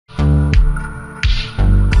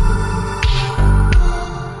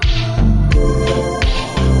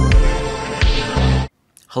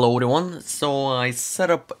Hello everyone, so I set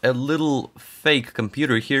up a little fake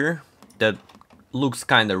computer here that looks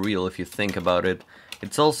kinda real if you think about it.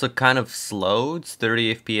 It's also kind of slow, it's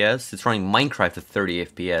 30 FPS, it's running Minecraft at 30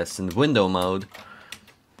 FPS in window mode.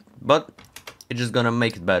 But it's just gonna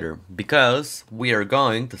make it better, because we are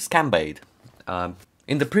going to scam bait.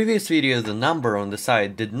 In the previous video the number on the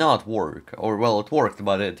side did not work, or well it worked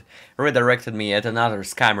but it redirected me at another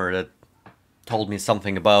scammer that told me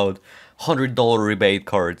something about $100 rebate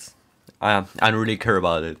cards. I don't really care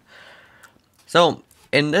about it. So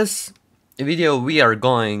in this video we are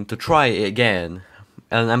going to try again,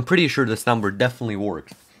 and I'm pretty sure this number definitely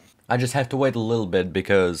works. I just have to wait a little bit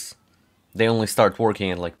because they only start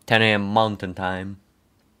working at like 10 AM Mountain Time,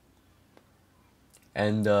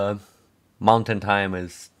 and Mountain Time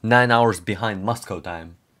is 9 hours behind Moscow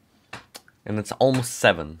time, and it's almost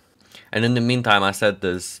 7. And in the meantime I set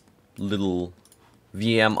this little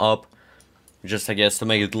VM up, just I guess to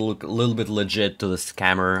make it look a little bit legit to the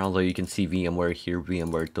scammer, although you can see VMware here,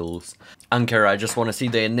 VMware tools. I don't care, I just want to see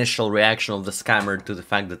the initial reaction of the scammer to the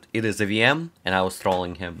fact that it is a VM and I was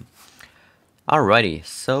trolling him. Alrighty,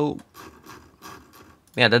 so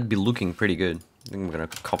yeah, that'd be looking pretty good. I think I'm gonna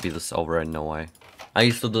copy this over, I know why. I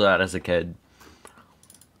used to do that as a kid.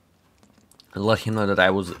 And let him know that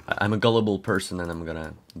I'm a gullible person and I'm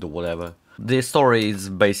gonna do whatever. The story is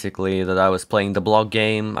basically that I was playing the blog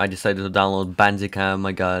game, I decided to download Bandicam,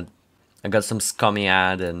 I got some scummy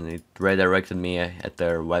ad and it redirected me at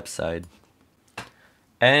their website.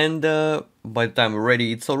 And by the time we're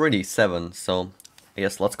ready, it's already 7, so I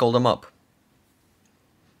guess let's call them up.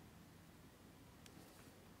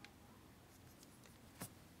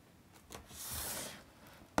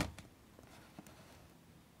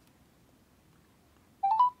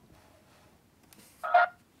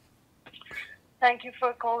 Thank you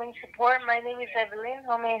for calling support. My name is Evelyn.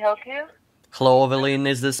 How may I help you? Hello Evelyn,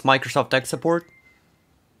 is this Microsoft Tech Support?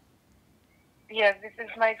 Yes, this is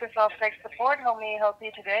Microsoft Tech Support. How may I help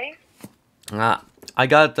you today? I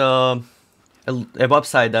got a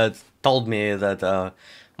website that told me that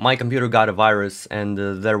my computer got a virus and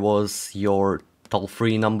there was your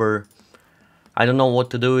toll-free number. I don't know what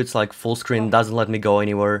to do, it's like full screen, doesn't let me go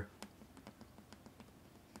anywhere.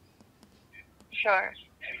 Sure.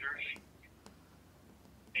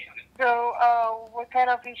 So, what kind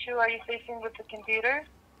of issue are you facing with the computer?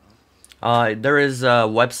 There is a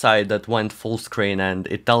website that went full screen and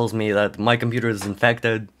it tells me that my computer is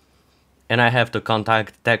infected and I have to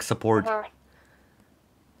contact tech support.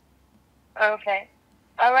 Okay.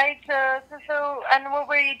 Alright, and what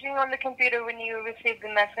were you doing on the computer when you received the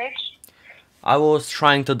message? I was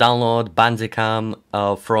trying to download Bandicam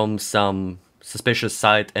from some suspicious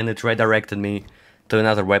site and it redirected me to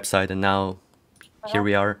another website and now here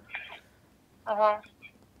we are.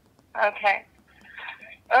 Okay.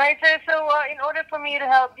 Alright, so in order for me to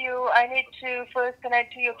help you, I need to first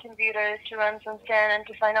connect to your computer to run some scan and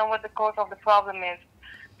to find out what the cause of the problem is.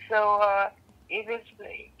 So, if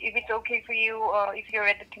it's okay for you, if you're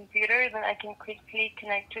at the computer, then I can quickly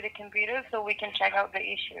connect to the computer so we can check out the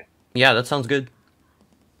issue. Yeah, that sounds good.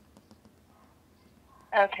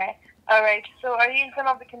 Okay. Alright, so are you in front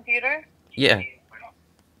of the computer? Yeah.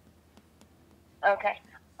 Okay.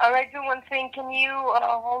 Alright, do one thing. Can you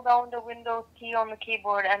hold down the Windows key on the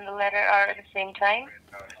keyboard and the letter R at the same time?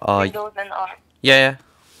 Windows and R. Yeah.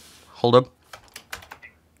 Hold up.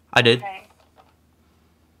 I did. Okay.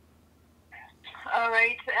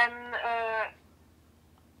 Alright, and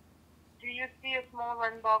do you see a small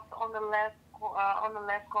run box on the left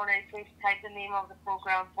corner? It says type the name of the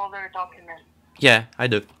program, folder, document. Yeah, I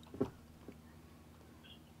do.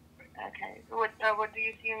 Okay. What do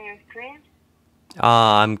you see on your screen?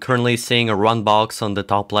 I'm currently seeing a run box on the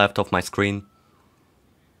top left of my screen.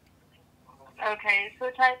 Okay, so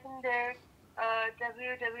type in there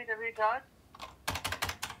www dot.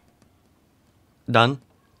 Done.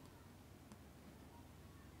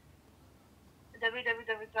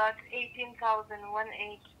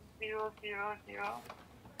 www.18,018,000.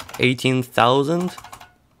 18,000?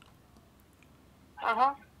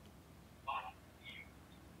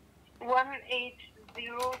 18000.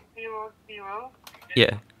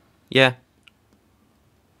 Yeah. Yeah.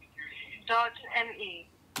 .me.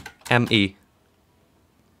 ME.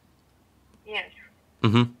 Yes.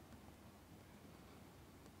 Mm-hmm.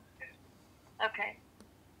 Okay.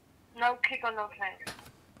 Now click on OK.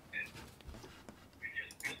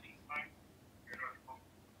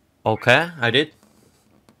 Okay, I did.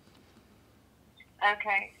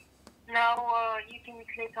 Okay. Now you can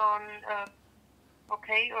click on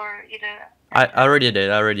OK or either. I already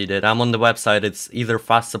did. I'm on the website. It's either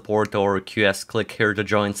fast support or QS. Click here to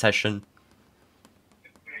join session.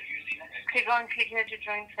 click here to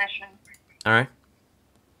join session. Alright.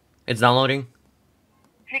 It's downloading.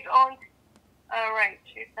 Click on. Right,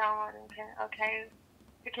 it's downloading. Okay.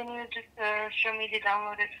 So can you just show me the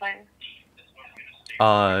downloaded file?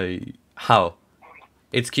 How?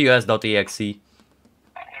 It's qs.exe.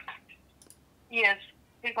 Yes.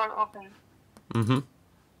 Click on open. Mm-hmm.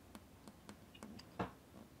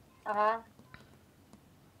 Uh-huh.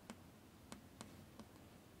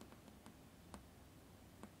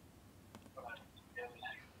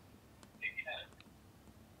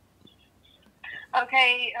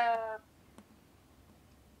 Okay,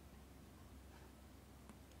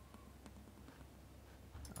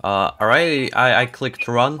 alright, I clicked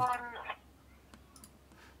run.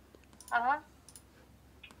 Uh-huh.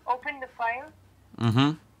 Open the file.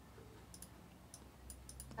 Mm-hmm.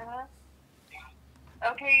 Uh-huh.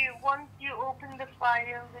 Okay, once you open the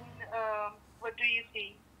file, then what do you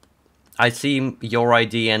see? I see your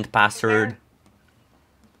ID and password.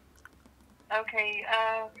 Okay,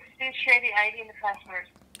 please share the ID and the password.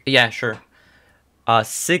 Yeah, sure.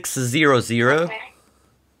 600 Okay.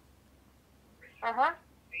 Uh-huh.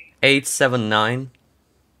 879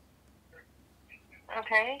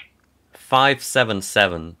 Okay.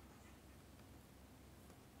 577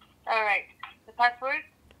 Alright. The password?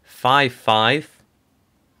 55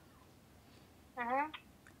 Mm-hmm.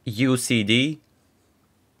 UCD.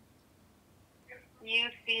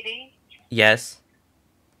 UCD? Yes.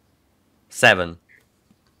 7.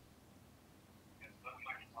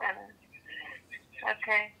 7.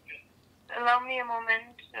 Okay. Allow me a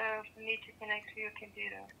moment for me to connect to your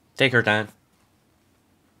computer. Take your time.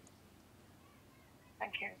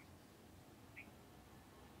 Thank you.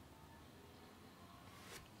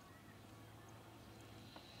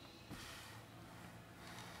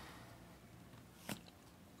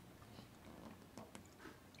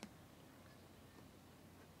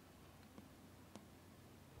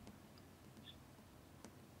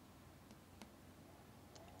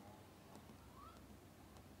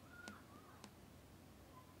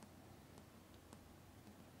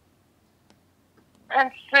 And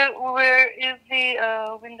so, where is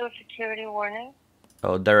the Windows security warning?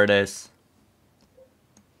 Oh, there it is.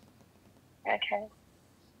 Okay.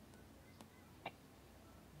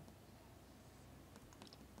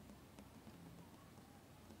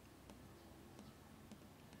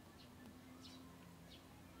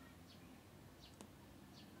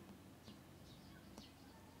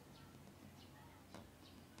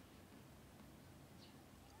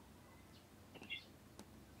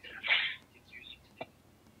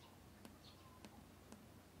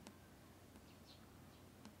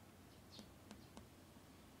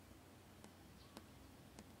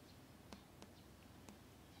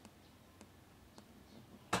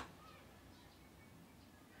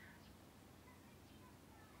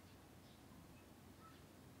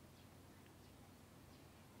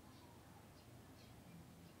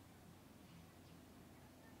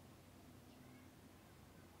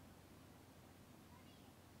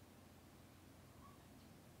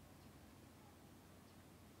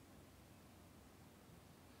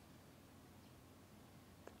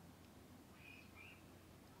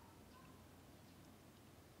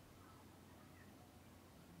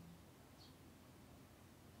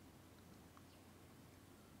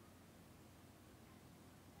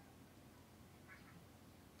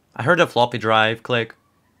 I heard a floppy drive click.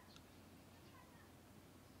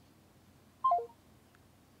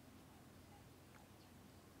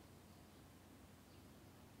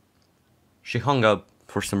 She hung up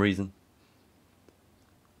for some reason.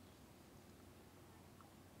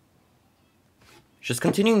 She's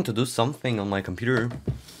continuing to do something on my computer.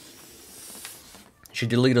 She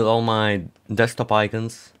deleted all my desktop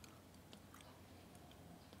icons.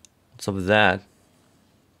 What's up with that?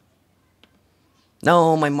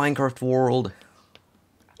 No, my Minecraft world.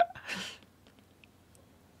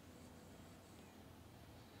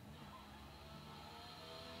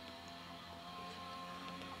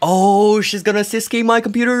 Oh, she's gonna escape my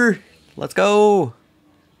computer. Let's go.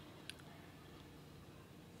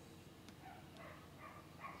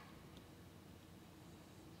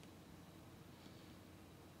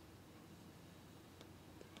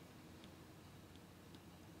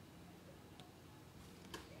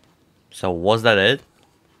 So was that it?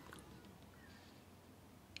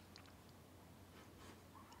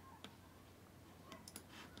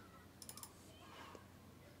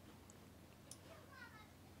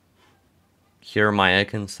 Here are my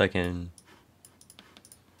icons, I can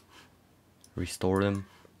restore them.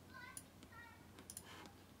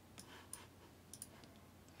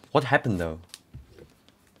 What happened though?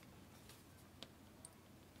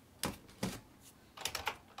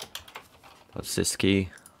 What's this key?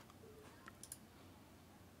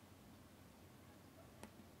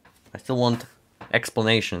 I still want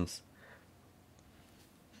explanations.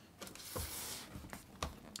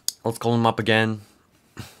 Let's call him up again.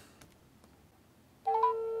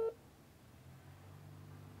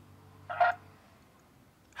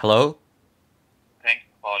 Hello? Thanks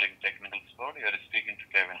for calling technical support. You're speaking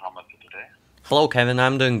to Kevin. How much today? Hello, Kevin.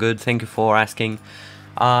 I'm doing good. Thank you for asking.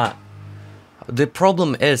 The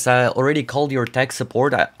problem is I already called your tech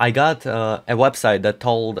support. I got a website that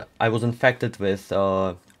told I was infected with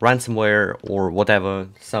ransomware or whatever,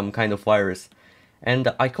 some kind of virus.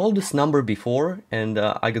 And I called this number before, and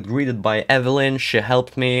I got greeted by Evelyn. She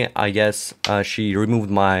helped me. I guess she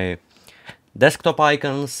removed my desktop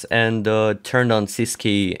icons and turned on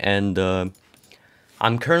syskey. And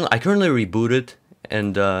I currently rebooted,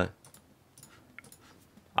 and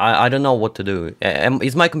I don't know what to do.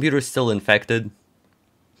 Is my computer still infected?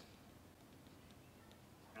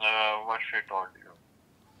 What she told you?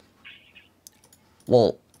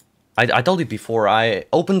 Well, I told you before. I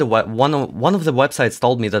opened the one of the websites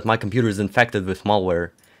told me that my computer is infected with malware,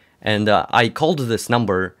 and I called this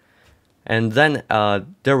number, and then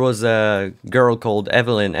there was a girl called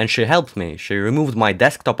Evelyn, and she helped me. She removed my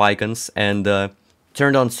desktop icons and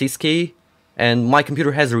turned on syskey, and my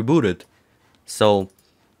computer has rebooted. So,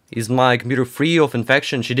 is my computer free of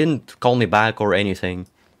infection? She didn't call me back or anything.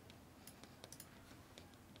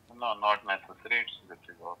 No, not necessary. It's good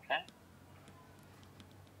to go, okay?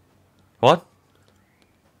 What?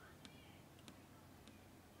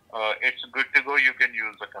 It's good to go. You can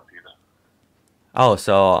use the computer. Oh,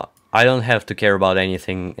 so I don't have to care about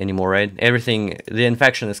anything anymore, right? Everything, the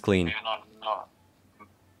infection is clean. You're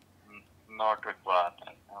not required.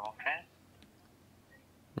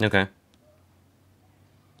 Okay? Okay.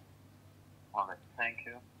 Okay, thank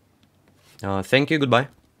you. Thank you, goodbye.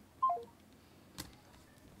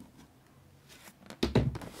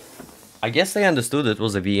 I guess they understood it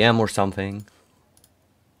was a VM or something.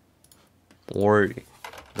 Or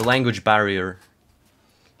the language barrier.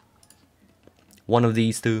 One of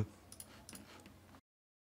these two.